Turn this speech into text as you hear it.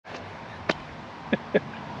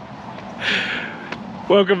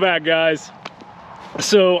Welcome back, guys.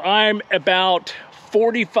 So I'm about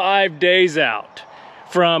 45 days out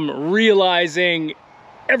from realizing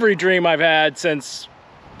every dream I've had since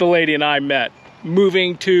the lady and I met.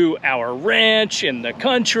 Moving to our ranch in the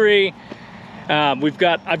country.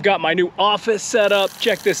 I've got my new office set up.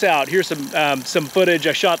 Check this out. Here's some footage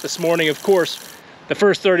I shot this morning. Of course, the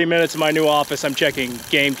first 30 minutes of my new office, I'm checking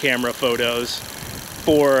game camera photos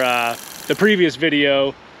for the previous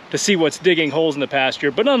video to see what's digging holes in the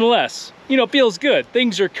pasture. But nonetheless, you know, it feels good.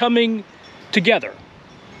 Things are coming together.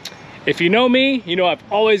 If you know me, you know I've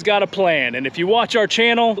always got a plan. And if you watch our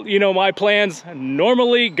channel, you know my plans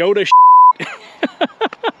normally go to shit.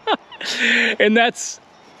 And that's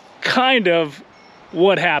kind of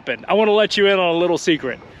what happened. I want to let you in on a little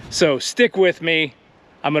secret. So stick with me.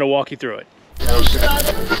 I'm going to walk you through it.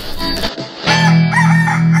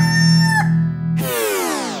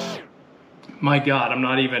 My God, I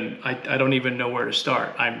don't even know where to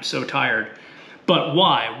start. I'm so tired. But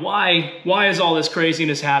why? Why is all this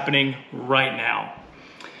craziness happening right now?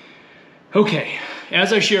 Okay,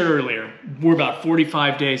 as I shared earlier, we're about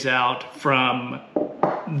 45 days out from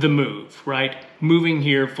the move, right? Moving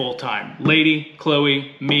here full time. Lady,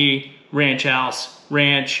 Chloe, me, ranch house,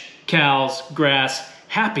 ranch, cows, grass,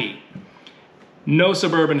 happy. No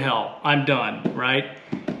suburban hell. I'm done, right?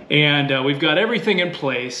 And we've got everything in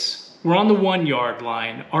place. We're on the 1 yard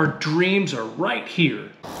line. Our dreams are right here.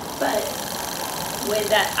 But when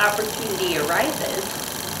that opportunity arises,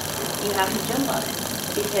 you have to jump on it.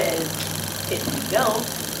 Because if you don't,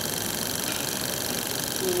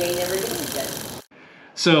 you may never do it again.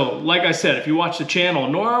 So, like I said, if you watch the channel,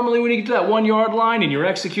 normally when you get to that 1 yard line and you're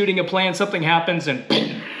executing a plan, something happens and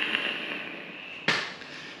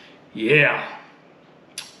yeah,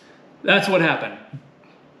 that's what happened.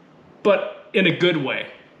 But in a good way.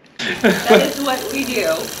 That is what we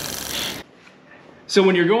do. So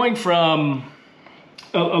when you're going from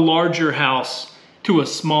a larger house to a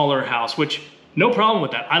smaller house, which no problem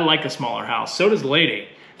with that. I like a smaller house. So does the lady.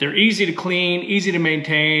 They're easy to clean, easy to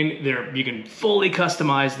maintain. You can fully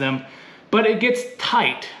customize them, but it gets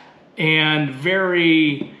tight and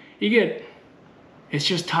it's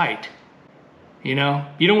just tight. You know,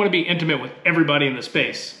 you don't want to be intimate with everybody in the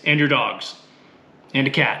space and your dogs and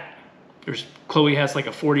a cat. Chloe has like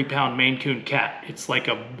a 40-pound Maine Coon cat. It's like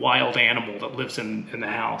a wild animal that lives in the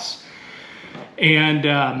house. And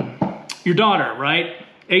your daughter, right?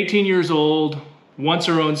 18 years old, wants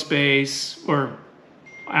her own space, or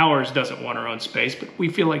ours doesn't want her own space, but we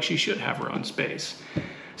feel like she should have her own space.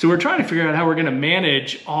 So we're trying to figure out how we're gonna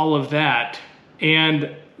manage all of that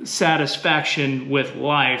and satisfaction with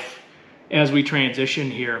life as we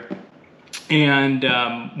transition here. And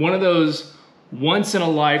one of those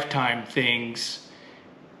once-in-a-lifetime things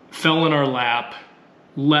fell in our lap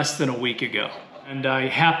less than a week ago. And I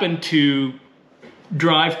happened to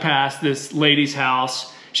drive past this lady's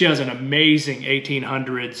house. She has an amazing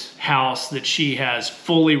 1800s house that she has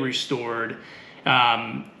fully restored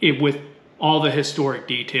with all the historic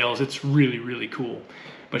details. It's really, really cool.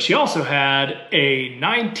 But she also had a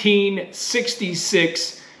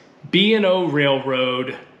 1966 B&O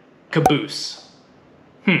Railroad Caboose.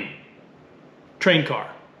 Train car.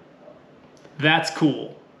 That's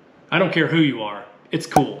cool. I don't care who you are. It's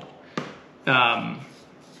cool.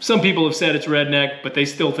 Some people have said it's redneck, but they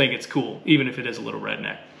still think it's cool, even if it is a little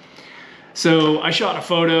redneck. So I shot a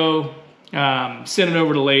photo, sent it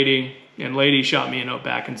over to Lady, and Lady shot me a note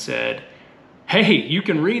back and said, hey, you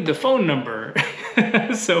can read the phone number.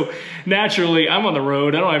 So naturally, I'm on the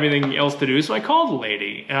road. I don't have anything else to do, so I called the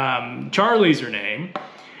lady. Charlie's her name.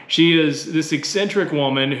 She is this eccentric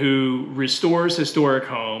woman who restores historic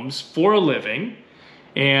homes for a living,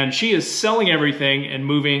 and she is selling everything and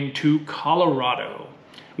moving to Colorado,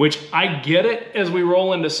 which I get it as we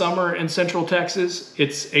roll into summer in Central Texas.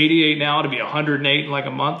 It's 88 now to be 108 in like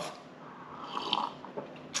a month.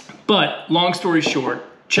 But long story short,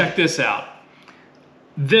 check this out.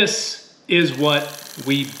 This is what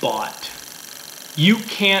we bought. You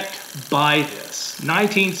can't buy this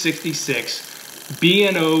 1966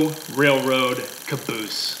 B&O Railroad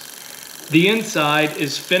Caboose. The inside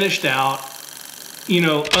is finished out, you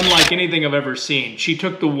know, unlike anything I've ever seen. She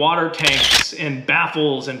took the water tanks and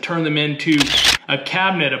baffles and turned them into a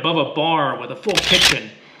cabinet above a bar with a full kitchen.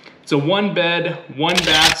 It's a 1-bed,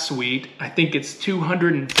 1-bath suite. I think it's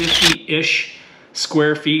 250-ish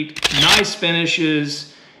square feet. Nice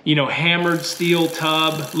finishes, you know, hammered steel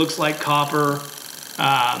tub, looks like copper.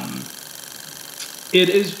 It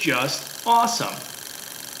is just awesome.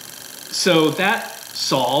 So that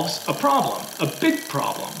solves a problem, a big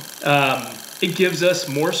problem. It gives us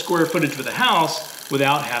more square footage for the house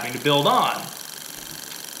without having to build on.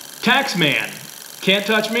 Taxman, can't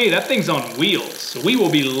touch me, that thing's on wheels. So we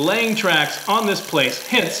will be laying tracks on this place,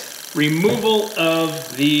 hence removal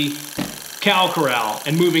of the cow corral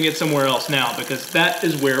and moving it somewhere else now, because that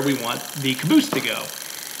is where we want the caboose to go.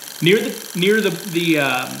 Near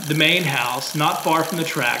the main house, not far from the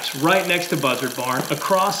tracks, right next to Buzzard Barn,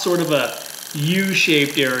 across sort of a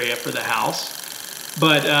U-shaped area for the house.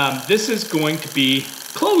 But this is going to be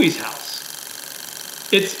Kloey's house.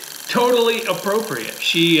 It's totally appropriate.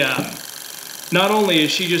 She, not only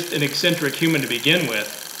is she just an eccentric human to begin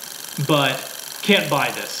with, but can't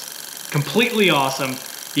buy this. Completely awesome.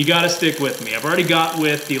 You gotta stick with me. I've already got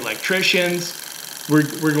with the electricians.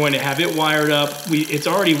 We're going to have it wired up. It's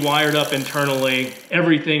already wired up internally.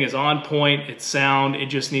 Everything is on point, it's sound, it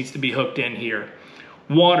just needs to be hooked in here.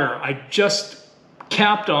 Water, I just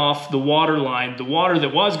capped off the water line. The water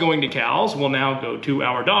that was going to cows will now go to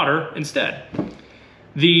our daughter instead.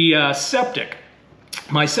 The septic,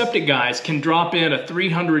 my septic guys can drop in a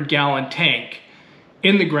 300-gallon tank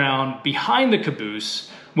in the ground behind the caboose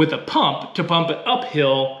with a pump to pump it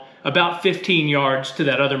uphill about 15 yards to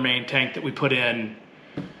that other main tank that we put in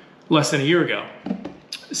less than a year ago.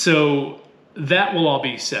 So that will all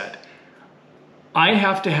be set. I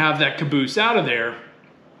have to have that caboose out of there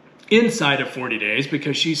inside of 40 days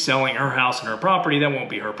because she's selling her house and her property. That won't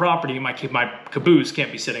be her property. My caboose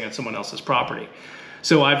can't be sitting on someone else's property.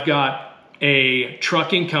 So I've got a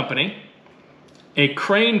trucking company, a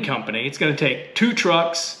crane company. It's gonna take 2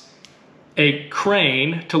 trucks, a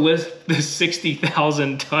crane to lift this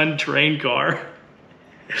 60,000-ton train car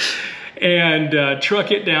and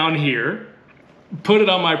truck it down here, put it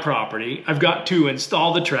on my property. I've got to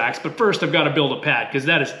install the tracks, but first I've got to build a pad because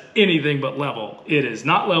that is anything but level. It is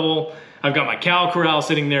not level. I've got my cow corral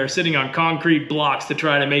sitting there, sitting on concrete blocks to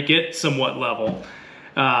try to make it somewhat level.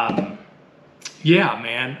 Yeah,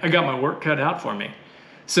 man, I got my work cut out for me.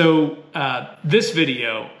 So this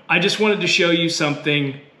video, I just wanted to show you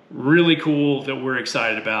something really cool that we're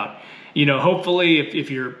excited about. You know, hopefully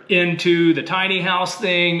if you're into the tiny house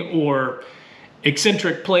thing or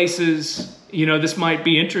eccentric places, you know, this might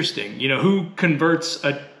be interesting. You know, who converts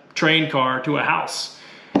a train car to a house?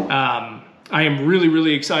 I am really,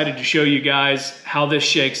 really excited to show you guys how this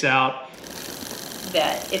shakes out.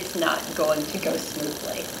 That it's not going to go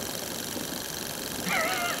smoothly.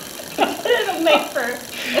 It'll make for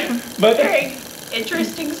a very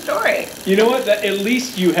interesting story. You know what? At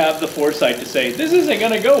least you have the foresight to say, this isn't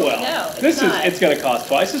going to go well. No, it's not. It's going to cost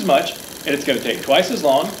twice as much, and it's going to take twice as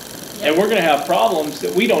long, Yep. and we're going to have problems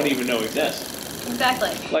that we don't even know exist.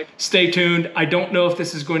 Exactly. Like, stay tuned. I don't know if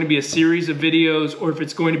this is going to be a series of videos or if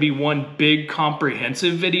it's going to be one big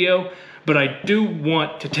comprehensive video, but I do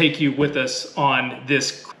want to take you with us on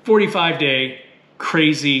this 45-day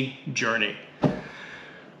crazy journey.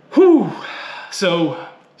 Whew. So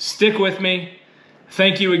stick with me.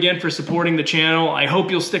 Thank you again for supporting the channel. I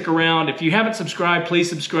hope you'll stick around. If you haven't subscribed, please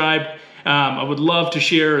subscribe. I would love to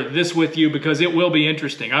share this with you because it will be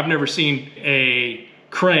interesting. I've never seen a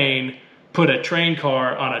crane put a train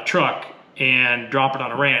car on a truck and drop it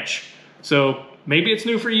on a ranch. So maybe it's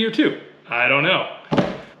new for you too. I don't know.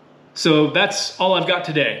 So that's all I've got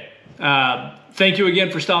today. Thank you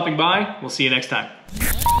again for stopping by. We'll see you next time.